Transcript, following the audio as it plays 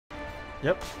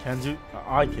Yep,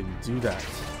 I can do that.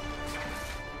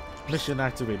 Mission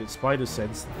activated. Spider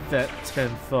sense. That 10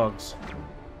 thugs.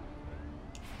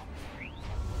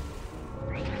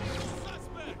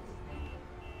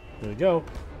 There we go.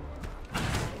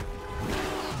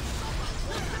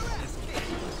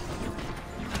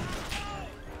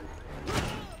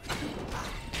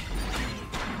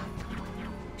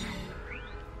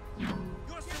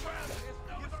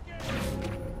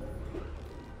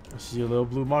 I see a little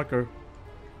blue marker.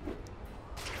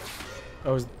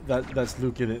 Oh, that's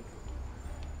Luke in it.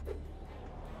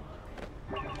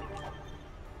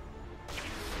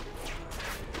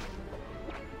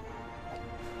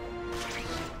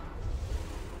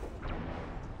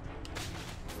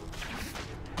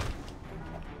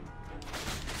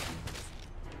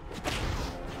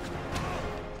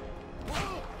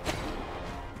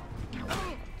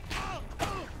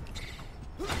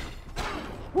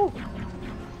 Woo.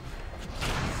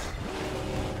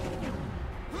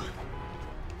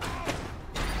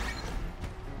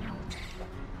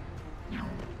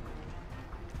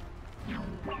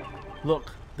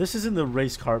 Look, this isn't the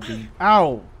race car being.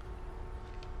 Ow!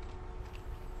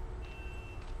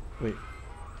 Wait.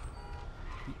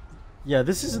 Yeah,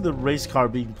 this isn't the race car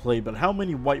being played, but how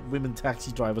many white women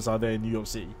taxi drivers are there in New York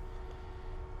City?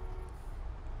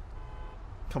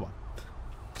 Come on.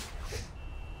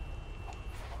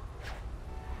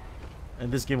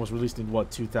 And this game was released in what,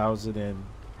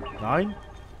 2009?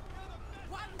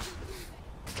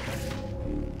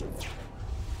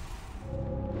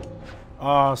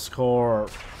 Score.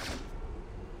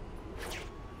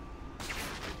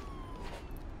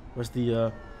 Where's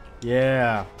the,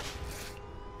 yeah.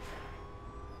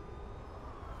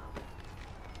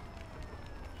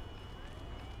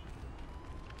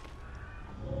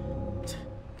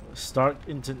 Stark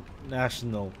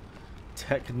International.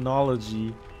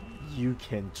 Technology you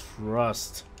can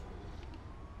trust.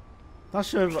 Not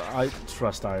sure if I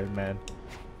trust Iron Man.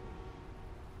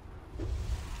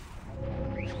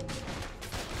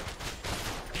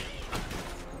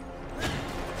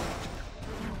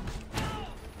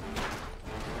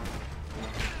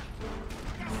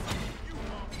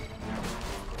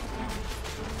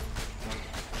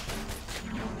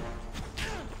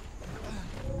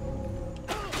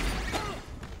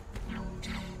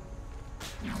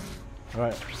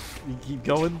 Alright, we keep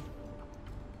going.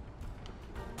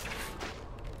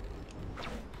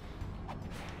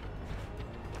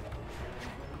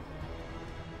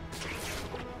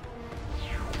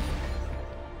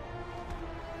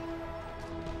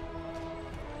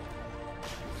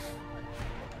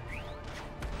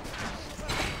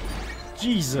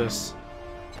 Jesus!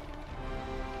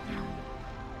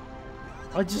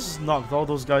 I just knocked all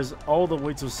those guys all the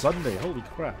way to Sunday. Holy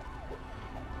crap.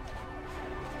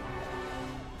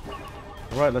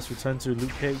 Alright, let's return to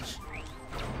Luke Cage.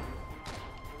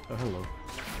 Oh, hello.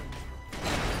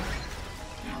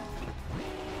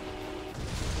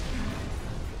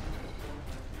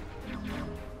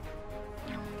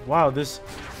 Wow, this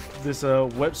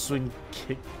web swing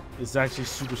kick is actually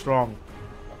super strong.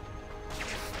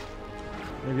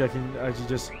 Maybe I can actually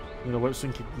just, you know, web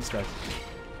swing kick these guys.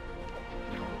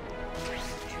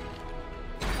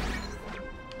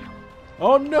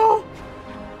 Oh no!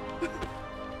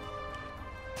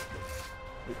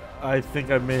 I think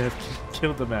I may have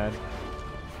killed the man.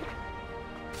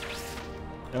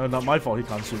 Oh, not my fault he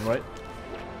can't swim, right?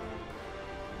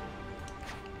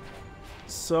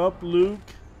 Sup, Luke?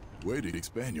 Way to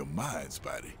expand your mind,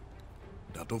 Spidey.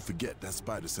 Now don't forget that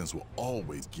spider sense will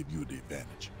always give you the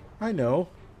advantage. I know.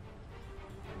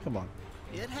 Come on.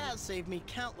 It has saved me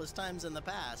countless times in the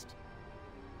past.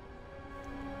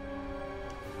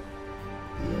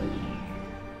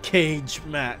 Cage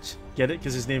match. Get it?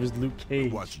 Because his name is Luke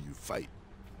Cage. Watching you fight,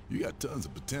 you got tons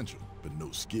of potential, but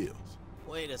no skills.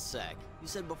 Wait a sec. You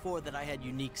said before that I had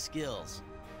unique skills.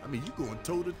 I mean, you going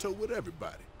toe to toe with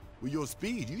everybody. With your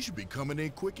speed, you should be coming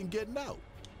in quick and getting out.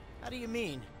 How do you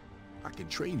mean? I can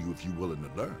train you if you're willing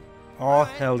to learn. Oh, all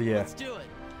right, hell yeah. Let's do it.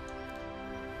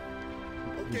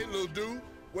 Okay, little dude,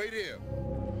 wait here.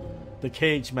 The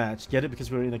cage match. Get it?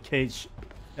 Because we're in a cage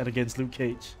and against Luke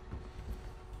Cage.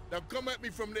 Now come at me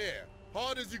from there,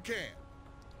 hard as you can.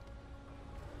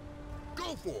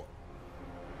 Go for it.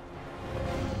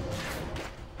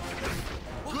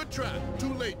 Good try.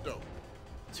 Too late, though.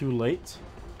 Too late?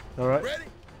 Alright. Ready?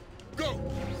 Go.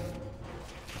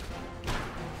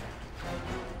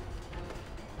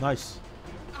 Nice.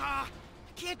 Ah,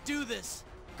 I can't do this.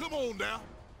 Come on now.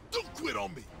 Don't quit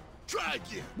on me. Try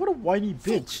again. What a whiny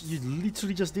bitch. Focus. You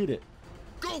literally just did it.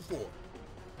 Go for it.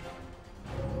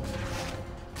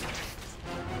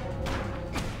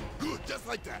 Good, just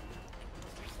like that.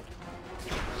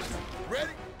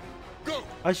 Ready? Go.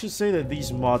 I should say that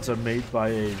these mods are made by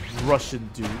a Russian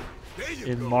dude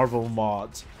in Marvel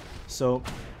mods. So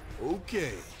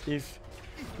Okay. if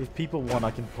people want,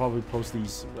 I can probably post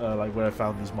these like where I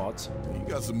found these mods. You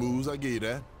got some moves, I get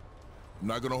that. I'm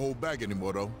not gonna hold back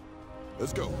anymore though.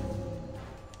 Let's go.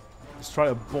 Let's try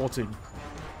aborting.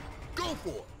 Go for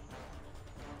it.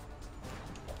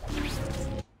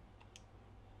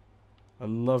 I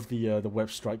love the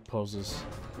web strike poses.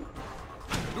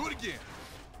 Do it again.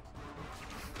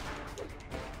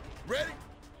 Ready?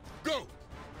 Go.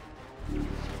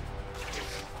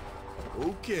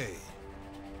 Okay.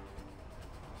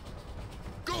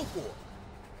 Go for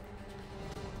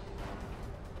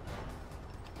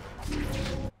it.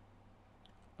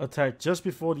 Attack just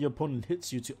before the opponent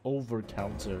hits you to over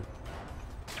counter.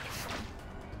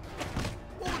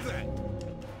 What was that?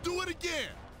 Do it again.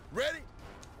 Ready?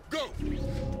 Go.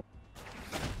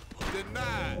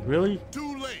 Denied. Really?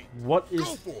 Too late. What is?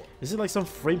 Go for it. Is it like some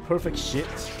frame perfect shit?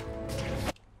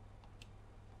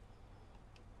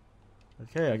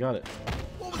 Okay, I got it.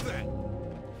 What was that?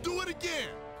 Do it again.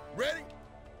 Ready?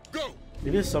 Go.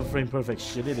 It is some frame perfect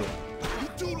shit, isn't it? You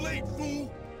too late,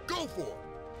 fool. Go for it.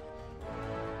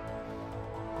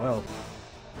 Well,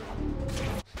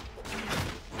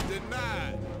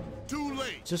 Denied. Too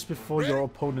late. just before your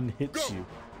opponent hits Go. you.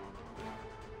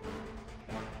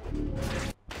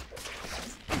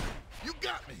 You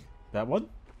got me. That one?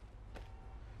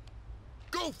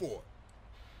 Go for it.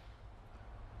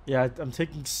 Yeah, I'm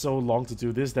taking so long to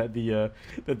do this that the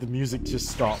music just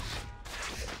stopped.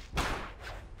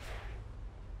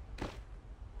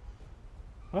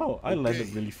 Oh, I landed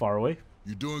Okay. really far away.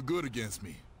 You're doing good against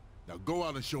me. Now go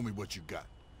out and show me what you got.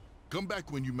 Come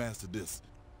back when you master this.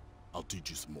 I'll teach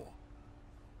you some more.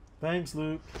 Thanks,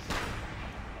 Luke.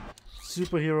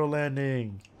 Superhero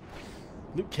landing.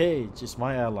 Luke Cage is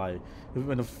my ally.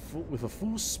 With a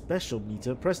full special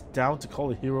meter, press down to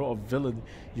call a hero or villain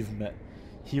you've met.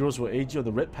 Heroes will aid you on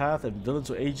the red path, and villains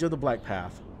will aid you on the black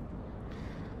path.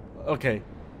 Okay,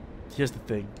 here's the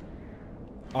thing.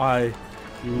 I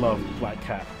love Black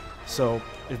Cat. So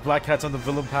if Black Cat's on the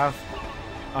villain path,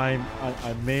 I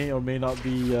may or may not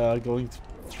be going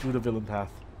through the villain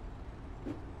path.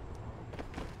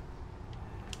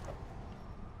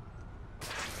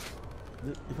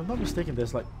 If I'm not mistaken,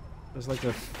 there's like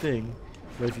a thing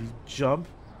where if you jump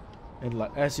and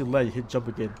like as you land, you hit jump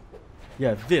again.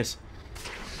 Yeah, this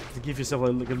to give yourself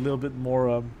like a little bit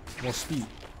more speed.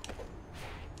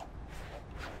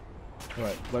 All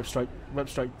right, web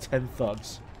strike 10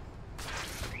 thugs.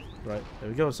 Right, there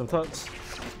we go, some thugs.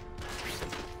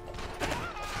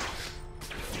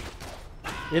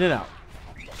 In and out.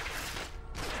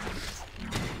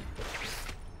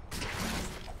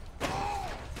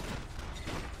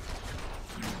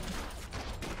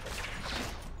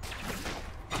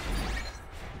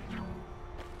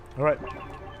 All right.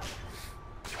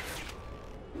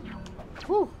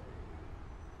 Whew.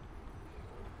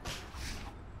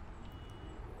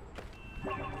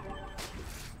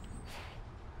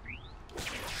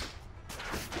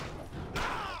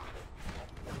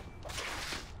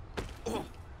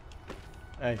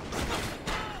 Hey.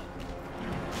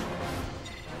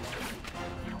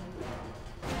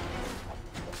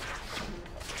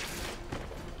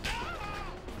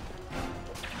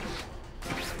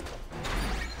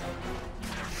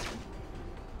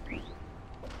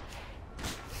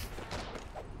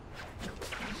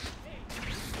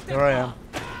 Here I am.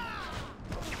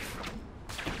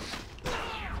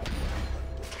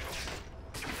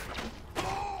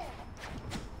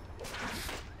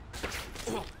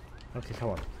 Okay, come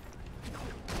on.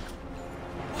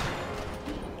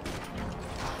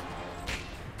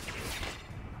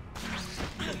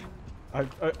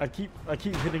 I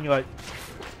keep hitting like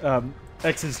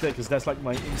X instead because that's like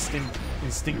my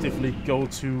instinctively go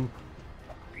to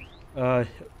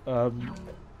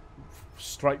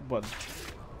strike button.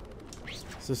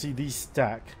 So see, these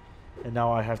stack, and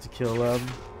now I have to kill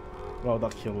well,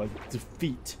 not kill, like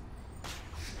defeat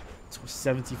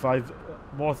 75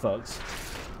 more thugs.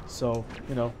 So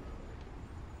you know,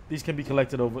 these can be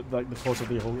collected over like the course of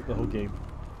the whole game.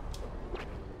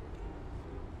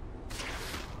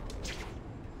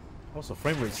 Also,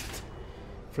 frame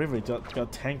rate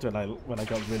got tanked when I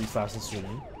got really fast and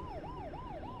swinging.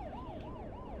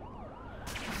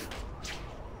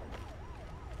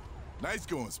 Nice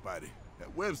going, Spidey.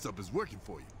 That web stuff is working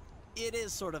for you. It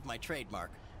is sort of my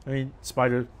trademark. I mean,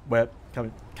 spider, web,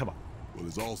 come on. Well,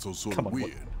 it's also sort Come of on,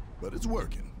 weird, but it's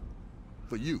working.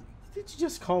 For you. Did you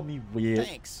just call me weird?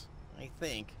 Thanks, I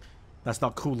think. That's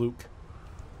not cool, Luke.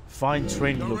 Find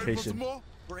training Y'all ready for location. some more?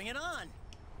 Bring it on.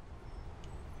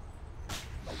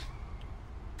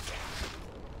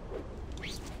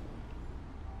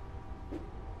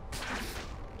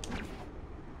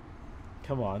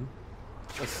 Come on.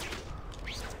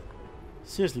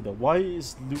 Seriously though, why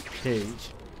is Luke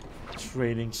Cage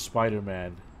training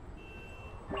Spider-Man?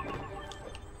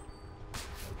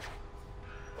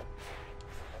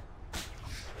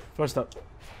 First up,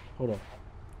 hold on.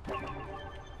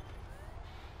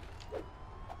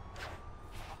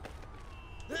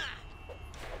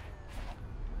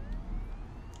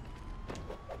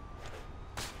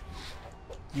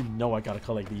 You know I gotta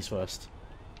collect these first.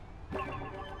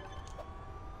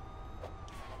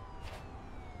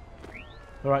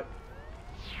 Alright.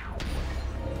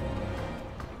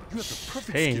 You have the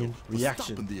perfect Chain skill for reaction.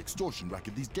 stopping the extortion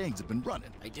racket these gangs have been running.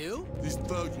 I do? These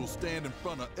thugs will stand in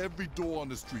front of every door on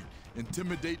the street,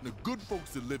 intimidating the good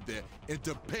folks that live there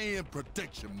into paying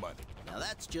protection money. Now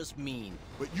that's just mean.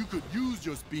 But you could use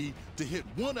your speed to hit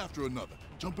one after another,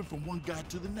 jumping from one guy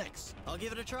to the next. I'll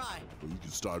give it a try. Or you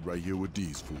can start right here with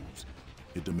these fools.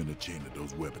 Hit them in a chain of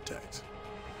those web attacks.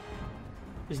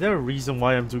 Is there a reason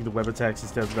why I'm doing the web attacks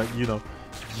instead of, like, you know,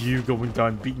 you going down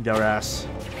and beating their ass?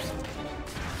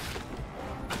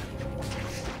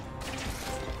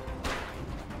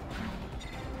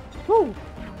 Woo!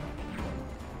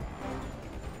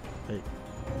 Hey.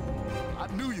 I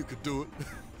knew you could do it.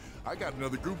 I got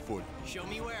another group for you. Show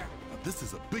me where. Now, this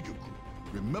is a bigger group.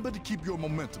 Remember to keep your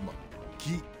momentum up.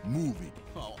 Keep moving.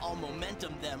 Oh, I'll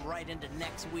momentum them right into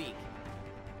next week.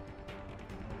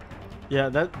 Yeah,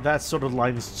 that sort of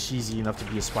line is cheesy enough to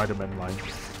be a Spider-Man line.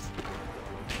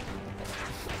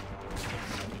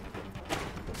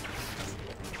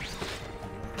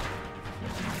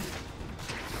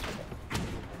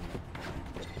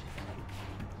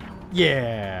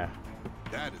 Yeah.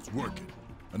 That is working.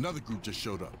 Another group just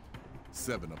showed up.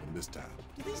 7 of them this time.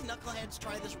 Do these knuckleheads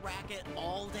try this racket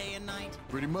all day and night?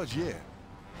 Pretty much, yeah.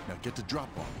 Now get the drop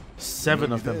on.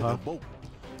 7 of them, There, huh? they'll bolt.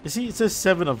 You see, it says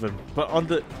 7 of them, but on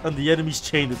the enemy's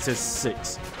chain it says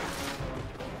 6.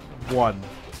 1,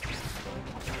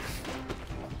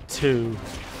 2,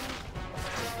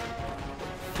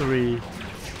 3,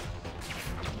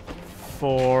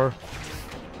 4,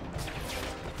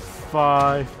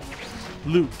 5.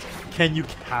 Luke, can you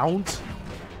count?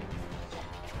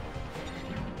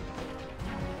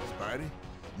 Spidey,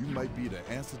 you might be the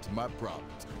answer to my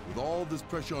problems. With all this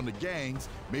pressure on the gangs,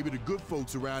 maybe the good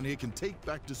folks around here can take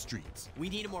back the streets. We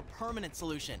need a more permanent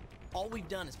solution. All we've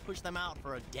done is push them out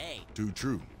for a day. Too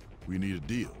true. We need a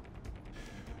deal.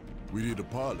 We need a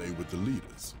parlay with the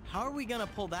leaders. How are we gonna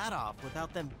pull that off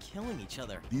without them killing each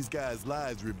other? These guys'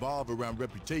 lives revolve around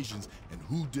reputations and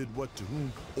who did what to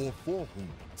whom or for whom.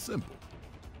 Simple.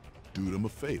 Do them a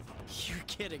favor. You're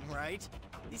kidding, right?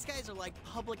 These guys are like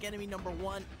public enemy number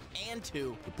 1 and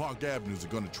 2. The Park Avenues are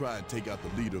going to try and take out the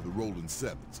leader of the Rolling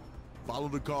Sevens. Follow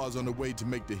the cars on the way to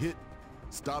make the hit,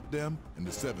 stop them, and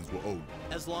the Sevens will owe you.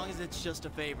 As long as it's just a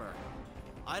favor.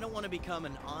 I don't want to become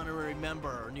an honorary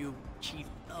member or new chief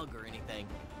thug or anything.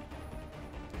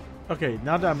 Okay,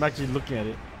 now that I'm actually looking at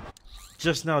it,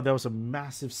 just now there was a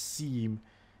massive seam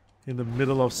in the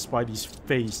middle of Spidey's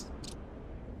face.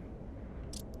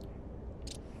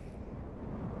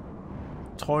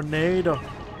 Tornado.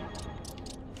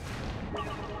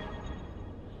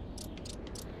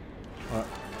 Alright.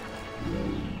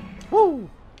 Woo!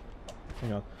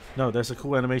 Hang on. No, there's a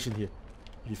cool animation here.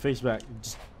 You face back.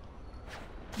 Just...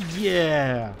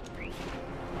 Yeah!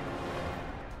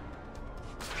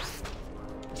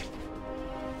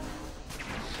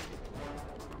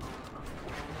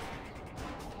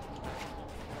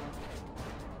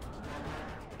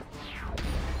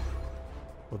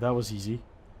 Well, that was easy.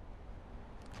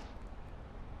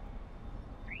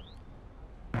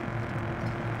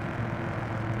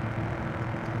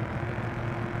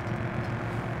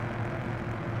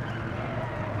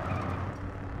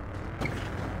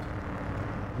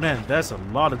 Man, that's a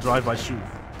lot of drive-by shooting.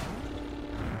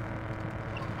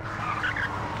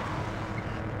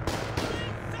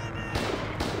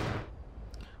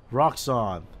 Rocks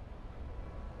on.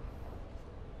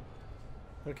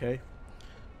 Okay.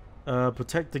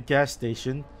 Protect the gas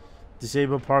station.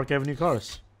 Disable Park Avenue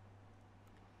cars.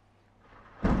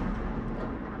 I'm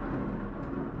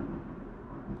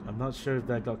not sure if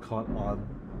that got caught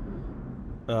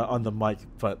on the mic,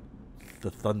 but the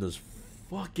thunder's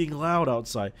fucking loud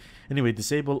outside. Anyway,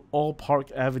 disable all Park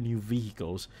Avenue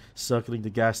vehicles circling the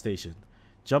gas station.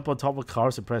 Jump on top of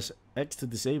cars and press X to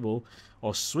disable,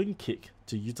 or swing kick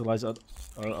to utilize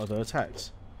other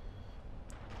attacks.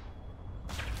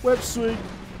 Web swing!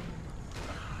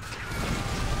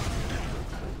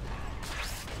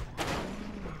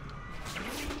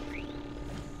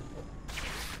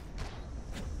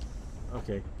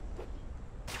 Okay.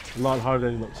 A lot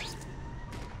harder than it looks.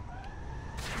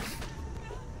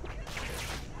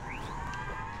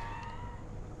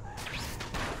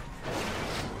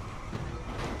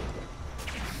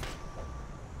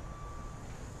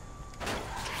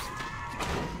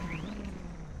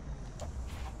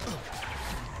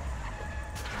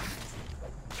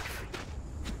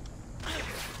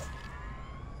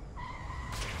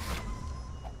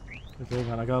 Okay,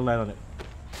 man, I gotta land on it.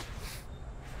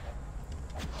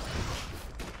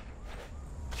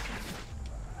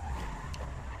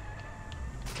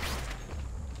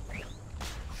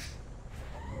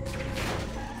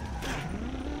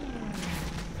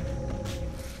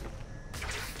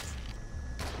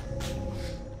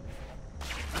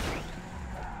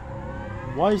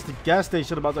 Why is the gas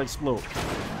station about to explode?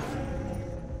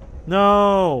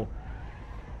 No!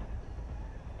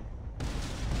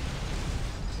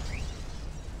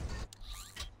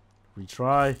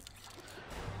 Retry.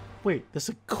 Wait, there's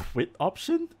a quit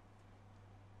option?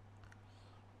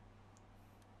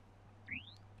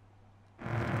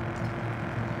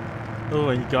 Oh,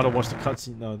 and you gotta watch the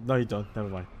cutscene. No, you don't. Never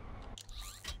mind.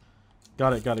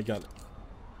 Got it.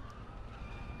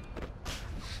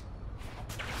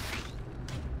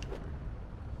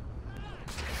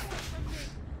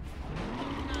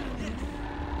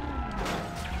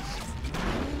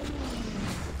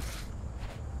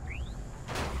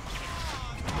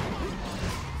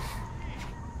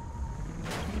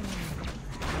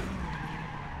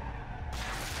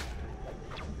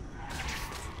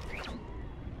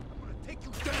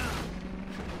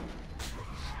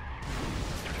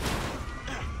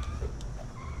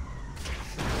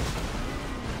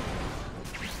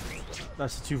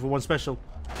 That's the 2-for-1 special.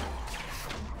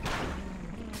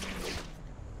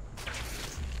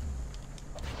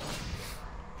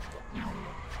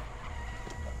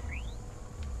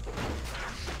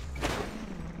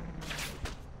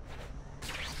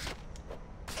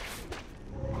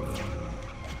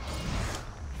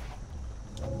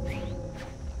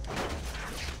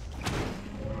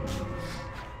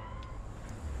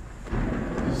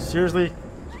 Seriously?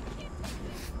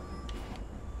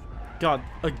 God,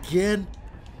 again?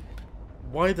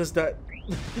 Why does that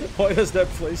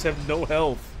place have no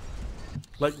health?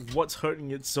 Like, what's hurting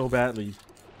it so badly?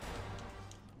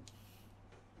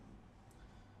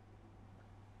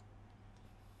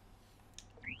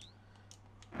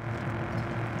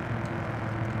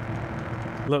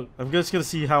 Look, I'm just gonna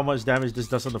see how much damage this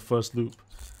does on the first loop.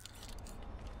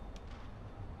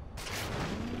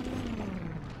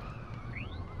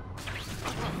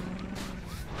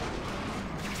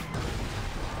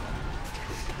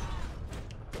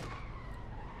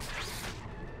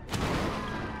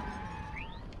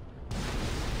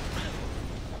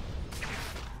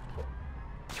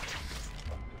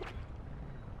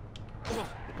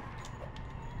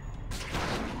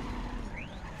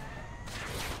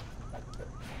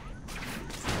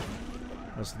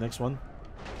 That's the next one.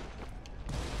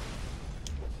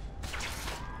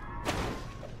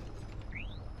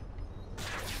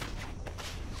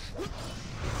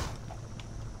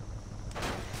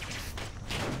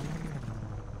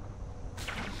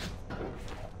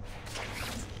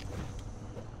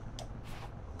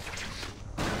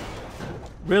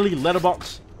 Really,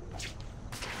 letterbox?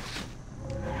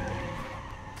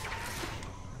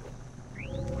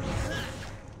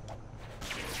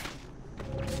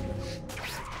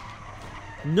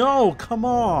 No, come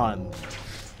on.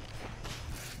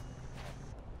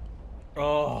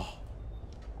 Oh.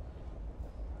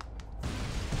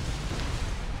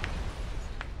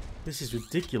 This is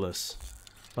ridiculous.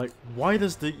 Like, why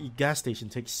does the gas station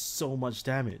take so much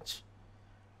damage?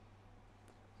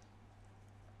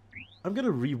 I'm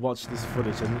gonna rewatch this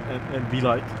footage and be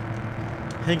like,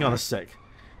 hang on a sec.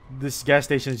 This gas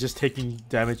station is just taking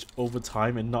damage over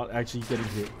time and not actually getting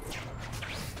hit.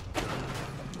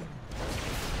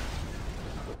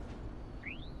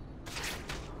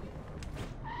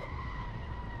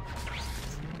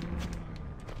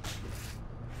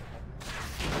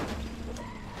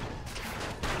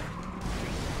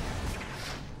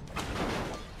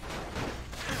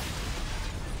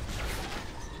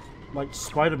 Like,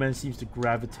 Spider-Man seems to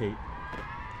gravitate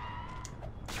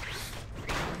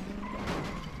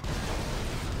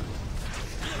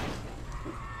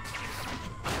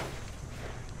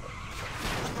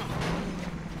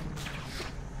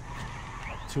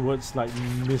towards, like,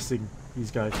 missing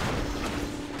these guys.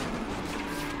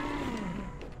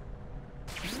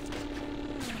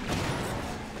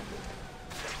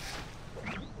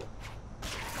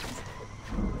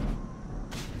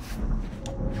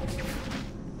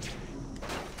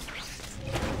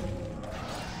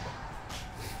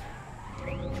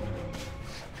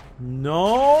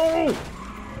 No!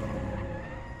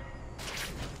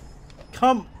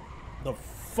 Come the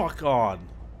fuck on.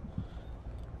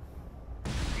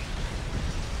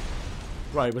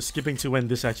 Right, we're skipping to when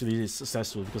this actually is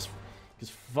successful because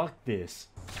fuck this.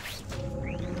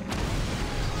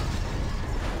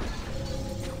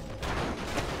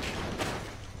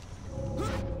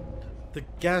 The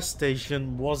gas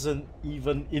station wasn't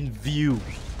even in view.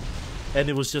 And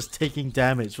it was just taking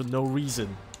damage for no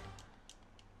reason.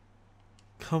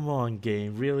 Come on,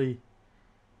 game. Really?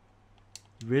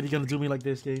 Really gonna do me like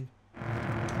this, game?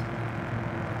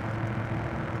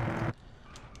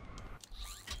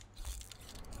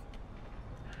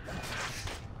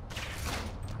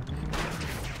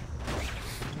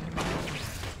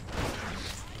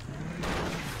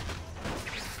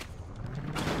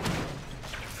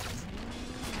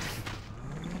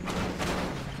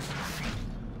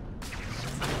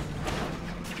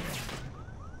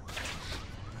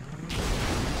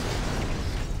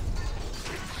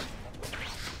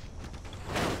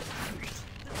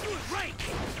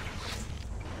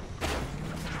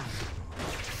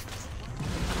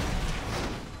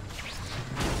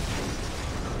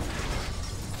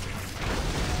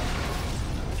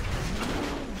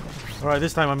 Alright,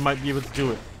 this time I might be able to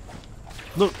do it.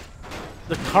 Look,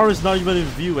 the car is not even in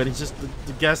view and it's just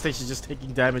the gas station is just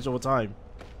taking damage over time.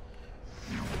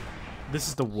 This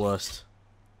is the worst.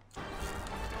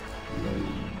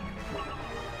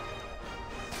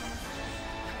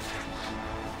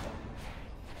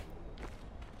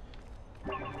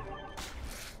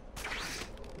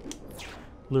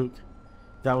 Luke,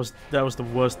 that was the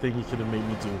worst thing you could have made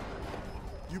me do.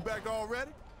 You back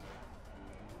already?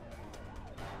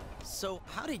 So,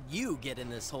 how did you get in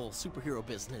this whole superhero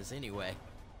business anyway?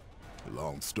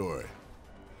 Long story.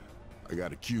 I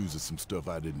got accused of some stuff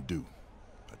I didn't do.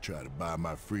 I tried to buy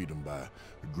my freedom by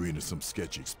agreeing to some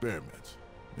sketchy experiments.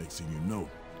 Next thing you know,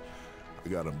 I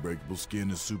got unbreakable skin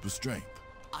and super strength.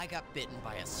 I got bitten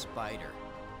by a spider.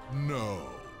 No.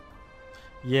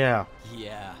 Yeah.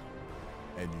 Yeah.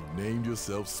 And you named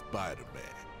yourself Spider-Man.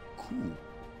 Cool.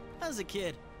 As a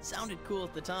kid, sounded cool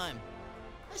at the time.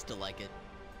 I still like it.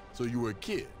 So you were a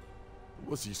kid.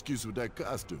 What's the excuse with that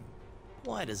costume?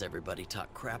 Why does everybody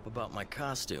talk crap about my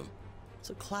costume? It's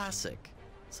a classic.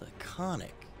 It's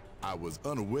iconic. I was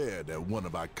unaware that one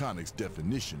of Iconic's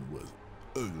definition was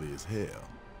ugly as hell.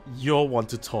 You're one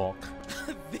to talk.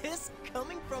 This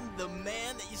coming from the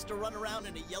man that used to run around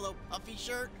in a yellow puffy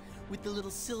shirt with the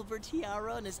little silver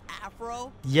tiara and his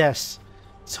afro? Yes.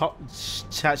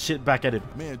 Chat shit back at him.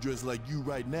 Man dressed like you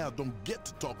right now don't get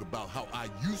to talk about how I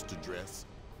used to dress.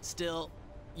 Still,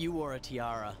 you wore a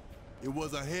tiara. It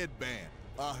was a headband.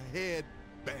 A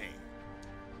headband.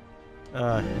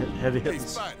 Heavy Hey,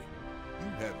 hitters. Spidey, you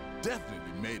have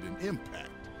definitely made an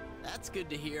impact. That's good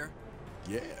to hear.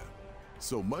 Yeah.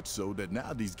 So much so that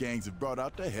now these gangs have brought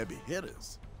out their heavy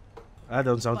hitters. That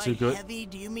don't sound By too good. heavy,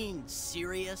 do you mean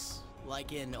serious?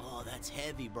 Like in, oh, that's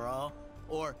heavy, bro?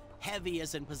 Or heavy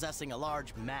as in possessing a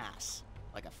large mass?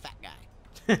 Like a fat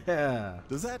guy?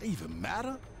 Does that even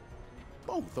matter?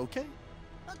 Both, okay?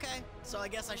 Okay, so I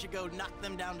guess I should go knock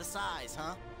them down to size,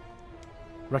 huh?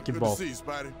 Wrecking Good ball. to see you,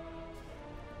 Spidey.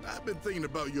 I've been thinking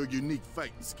about your unique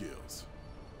fighting skills.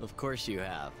 Of course you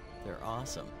have. They're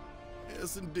awesome.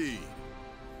 Yes, indeed.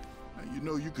 Now, you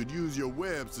know you could use your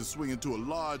webs to swing into a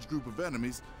large group of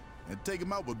enemies and take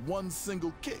them out with one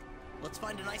single kick. Let's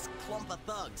find a nice clump of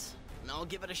thugs, and I'll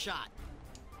give it a shot.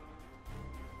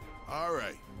 All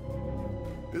right.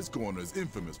 This corner is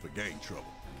infamous for gang trouble.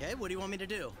 Okay, what do you want me to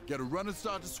do? Get a runner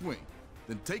start to swing,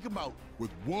 then take them out with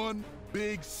one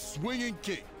big swinging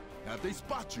kick. Now, if they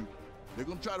spot you, they're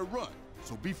gonna try to run,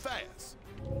 so be fast.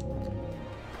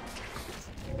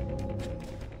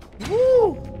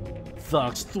 Woo!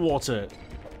 Thugs thwarted.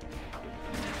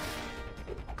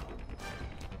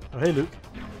 Oh, hey, Luke.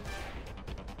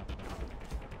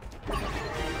 That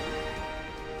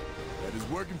is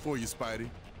working for you, Spidey.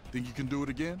 Think you can do it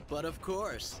again? But of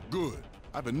course. Good.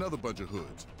 I have another bunch of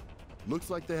hoods. Looks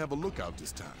like they have a lookout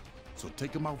this time, so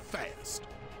take them out fast.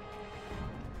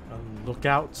 Look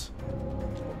out.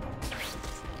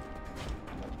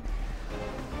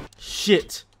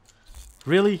 Shit.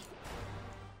 Really?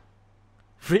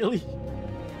 Really?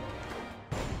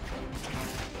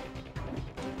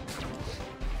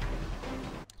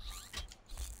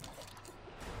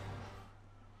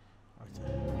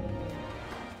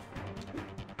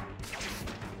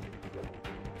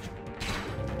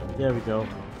 There we go.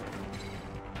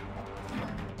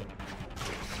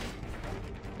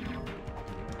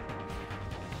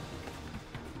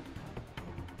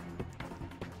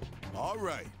 All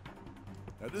right.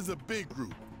 Now, this is a big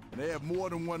group, and they have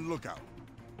more than one lookout.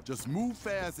 Just move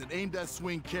fast and aim that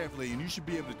swing carefully, and you should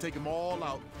be able to take them all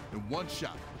out in one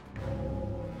shot.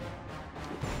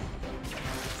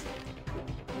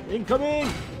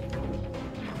 Incoming!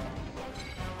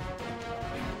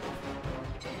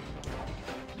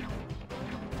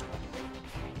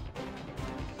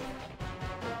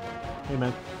 Hey,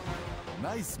 man.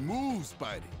 Nice move,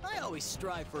 Spidey. I always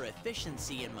strive for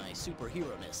efficiency in my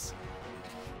superhero-ness.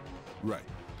 Right.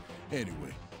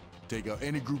 Anyway, take out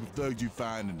any group of thugs you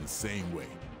find in the same way.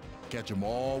 Catch them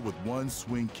all with one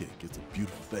swing kick. It's a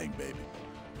beautiful thing, baby.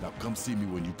 Now come see me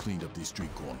when you cleaned up these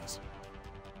street corners.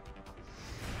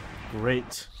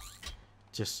 Great.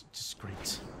 Just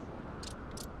great.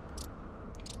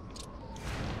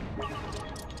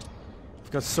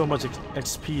 I've got so much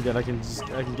XP that I can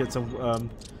get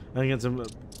some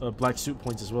black suit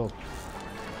points as well.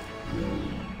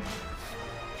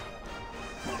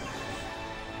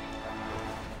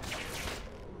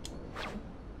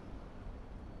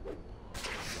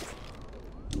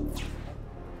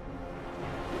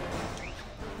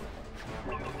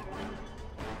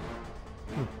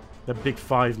 The big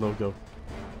 5 logo.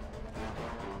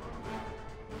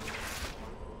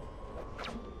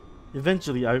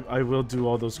 Eventually, I will do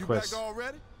all those quests. Back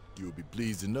already? You'll be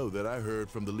pleased to know that I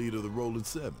heard from the leader of the Rolling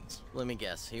Sevens. Let me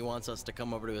guess, he wants us to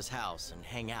come over to his house and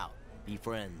hang out, be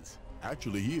friends.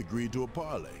 Actually, he agreed to a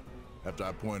parlay. After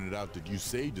I pointed out that you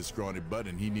saved his scrawny butt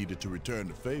and he needed to return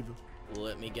the favor.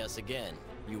 Let me guess again.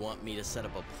 You want me to set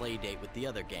up a play date with the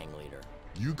other gang leader?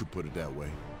 You could put it that way.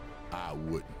 I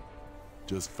wouldn't.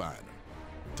 Just find him.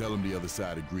 Tell him the other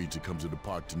side agreed to come to the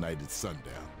park tonight at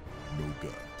sundown. No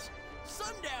guns.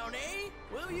 Sundown, eh?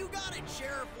 Well, you got it,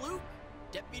 Sheriff Luke.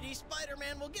 Deputy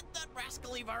Spider-Man will get that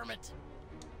rascally varmint.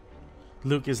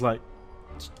 Luke is like,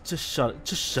 just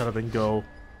shut up and go.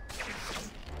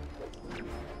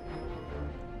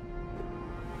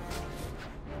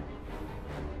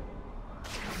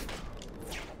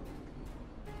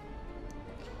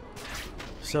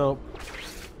 So,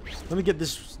 let me get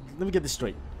this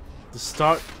straight. The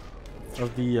start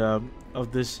of the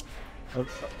of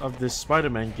this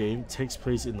Spider-Man game takes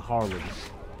place in Harlem.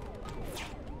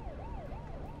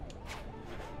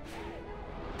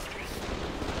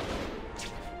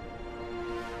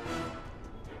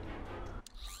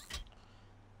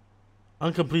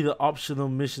 Uncompleted optional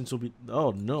missions will be. Oh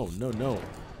no.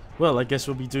 Well, I guess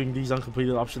we'll be doing these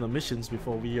uncompleted optional missions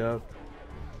before we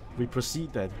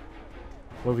proceed then.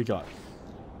 What we got?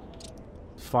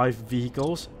 5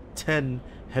 vehicles, 10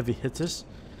 heavy hitters,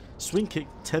 swing kick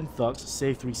 10 thugs,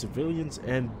 save 3 civilians,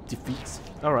 and defeats.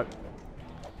 Alright.